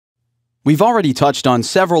We've already touched on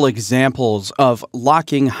several examples of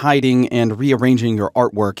locking, hiding, and rearranging your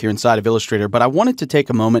artwork here inside of Illustrator, but I wanted to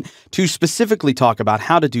take a moment to specifically talk about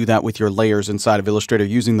how to do that with your layers inside of Illustrator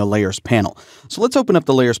using the Layers panel. So let's open up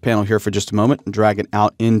the Layers panel here for just a moment and drag it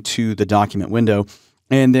out into the document window,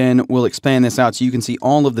 and then we'll expand this out so you can see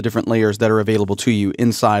all of the different layers that are available to you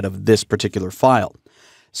inside of this particular file.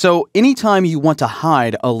 So anytime you want to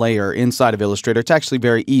hide a layer inside of Illustrator, it's actually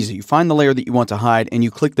very easy. You find the layer that you want to hide and you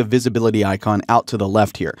click the visibility icon out to the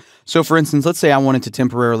left here. So for instance, let's say I wanted to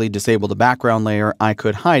temporarily disable the background layer. I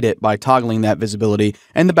could hide it by toggling that visibility,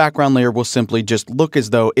 and the background layer will simply just look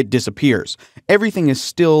as though it disappears. Everything is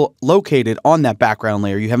still located on that background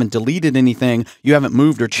layer. You haven't deleted anything. You haven't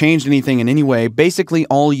moved or changed anything in any way. Basically,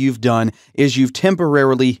 all you've done is you've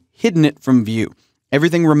temporarily hidden it from view.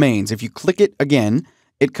 Everything remains. If you click it again,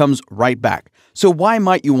 it comes right back. So why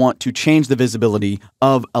might you want to change the visibility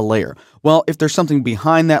of a layer? Well, if there's something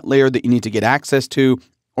behind that layer that you need to get access to,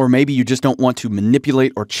 or maybe you just don't want to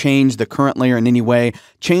manipulate or change the current layer in any way,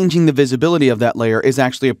 changing the visibility of that layer is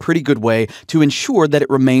actually a pretty good way to ensure that it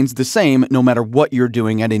remains the same no matter what you're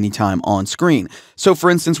doing at any time on screen. So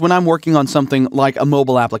for instance, when I'm working on something like a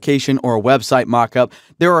mobile application or a website mockup,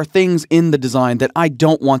 there are things in the design that I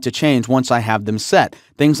don't want to change once I have them set.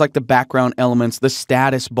 Things like the background elements, the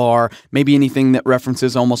status bar, maybe anything that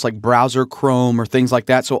references almost like browser Chrome or things like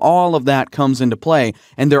that. So all of that comes into play,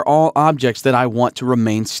 and they're all objects that I want to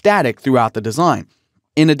remain static throughout the design.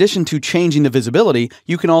 In addition to changing the visibility,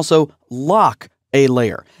 you can also lock a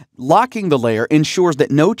layer. Locking the layer ensures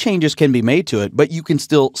that no changes can be made to it, but you can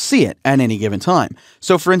still see it at any given time.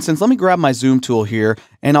 So for instance, let me grab my zoom tool here,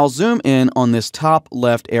 and I'll zoom in on this top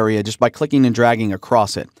left area just by clicking and dragging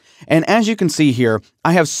across it. And as you can see here,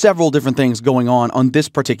 I have several different things going on this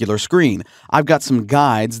particular screen. I've got some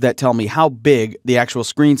guides that tell me how big the actual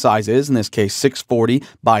screen size is, in this case 640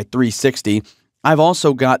 by 360. I've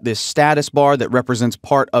also got this status bar that represents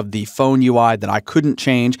part of the phone UI that I couldn't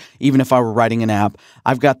change even if I were writing an app.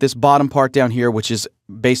 I've got this bottom part down here, which is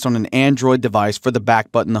based on an Android device for the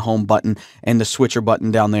back button, the home button, and the switcher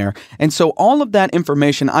button down there. And so all of that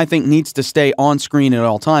information I think needs to stay on screen at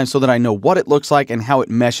all times so that I know what it looks like and how it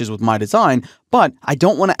meshes with my design, but I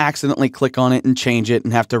don't want to accidentally click on it and change it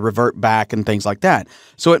and have to revert back and things like that.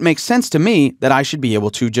 So it makes sense to me that I should be able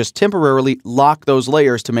to just temporarily lock those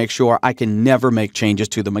layers to make sure I can never make changes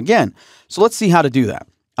to them again. So let's see how to do that.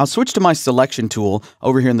 I'll switch to my selection tool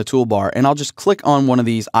over here in the toolbar, and I'll just click on one of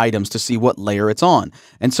these items to see what layer it's on.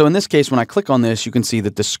 And so in this case, when I click on this, you can see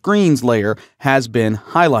that the screens layer has been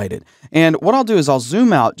highlighted. And what I'll do is I'll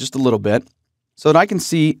zoom out just a little bit so that I can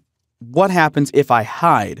see what happens if I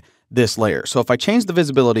hide this layer. So if I change the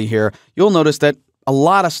visibility here, you'll notice that a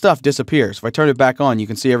lot of stuff disappears. If I turn it back on, you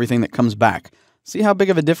can see everything that comes back. See how big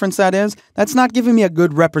of a difference that is? That's not giving me a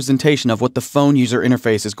good representation of what the phone user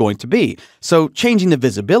interface is going to be. So changing the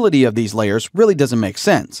visibility of these layers really doesn't make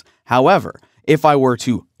sense. However, if I were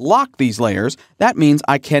to lock these layers, that means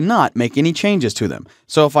I cannot make any changes to them.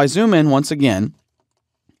 So if I zoom in once again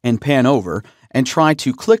and pan over and try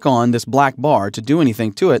to click on this black bar to do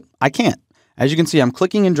anything to it, I can't. As you can see, I'm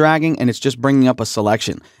clicking and dragging, and it's just bringing up a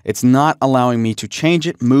selection. It's not allowing me to change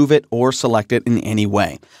it, move it, or select it in any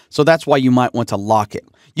way. So that's why you might want to lock it.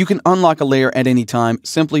 You can unlock a layer at any time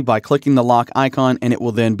simply by clicking the lock icon, and it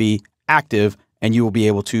will then be active, and you will be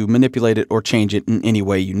able to manipulate it or change it in any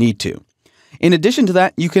way you need to. In addition to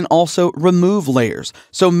that, you can also remove layers.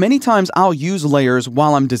 So many times I'll use layers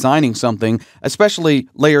while I'm designing something, especially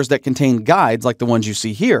layers that contain guides like the ones you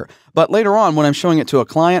see here. But later on, when I'm showing it to a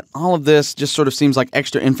client, all of this just sort of seems like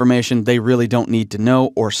extra information they really don't need to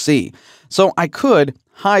know or see. So I could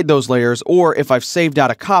hide those layers, or if I've saved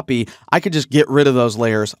out a copy, I could just get rid of those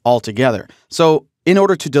layers altogether. So in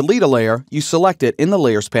order to delete a layer, you select it in the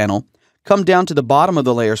Layers panel, come down to the bottom of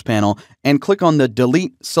the Layers panel, and click on the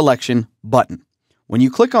Delete Selection button. When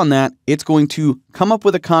you click on that, it's going to come up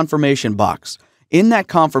with a confirmation box. In that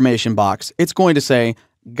confirmation box, it's going to say,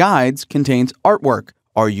 Guides contains artwork.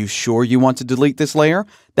 Are you sure you want to delete this layer?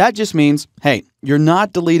 That just means, hey, you're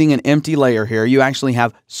not deleting an empty layer here. You actually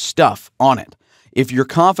have stuff on it. If you're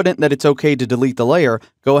confident that it's okay to delete the layer,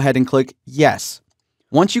 go ahead and click Yes.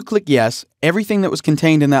 Once you click Yes, everything that was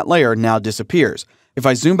contained in that layer now disappears. If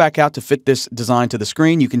I zoom back out to fit this design to the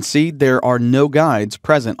screen, you can see there are no guides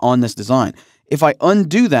present on this design. If I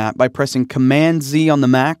undo that by pressing Command-Z on the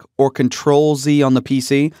Mac or Control-Z on the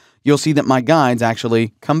PC, you'll see that my guides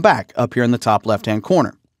actually come back up here in the top left-hand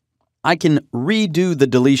corner. I can redo the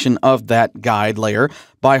deletion of that guide layer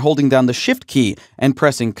by holding down the Shift key and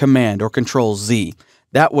pressing Command or Control-Z.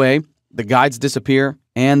 That way, the guides disappear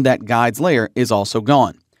and that guides layer is also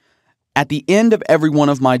gone. At the end of every one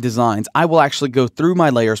of my designs, I will actually go through my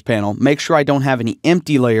layers panel, make sure I don't have any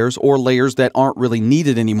empty layers or layers that aren't really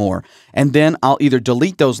needed anymore. And then I'll either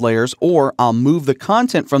delete those layers or I'll move the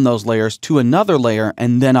content from those layers to another layer,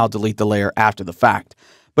 and then I'll delete the layer after the fact.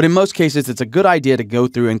 But in most cases, it's a good idea to go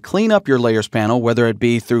through and clean up your layers panel, whether it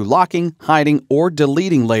be through locking, hiding, or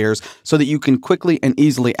deleting layers, so that you can quickly and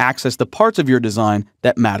easily access the parts of your design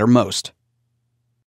that matter most.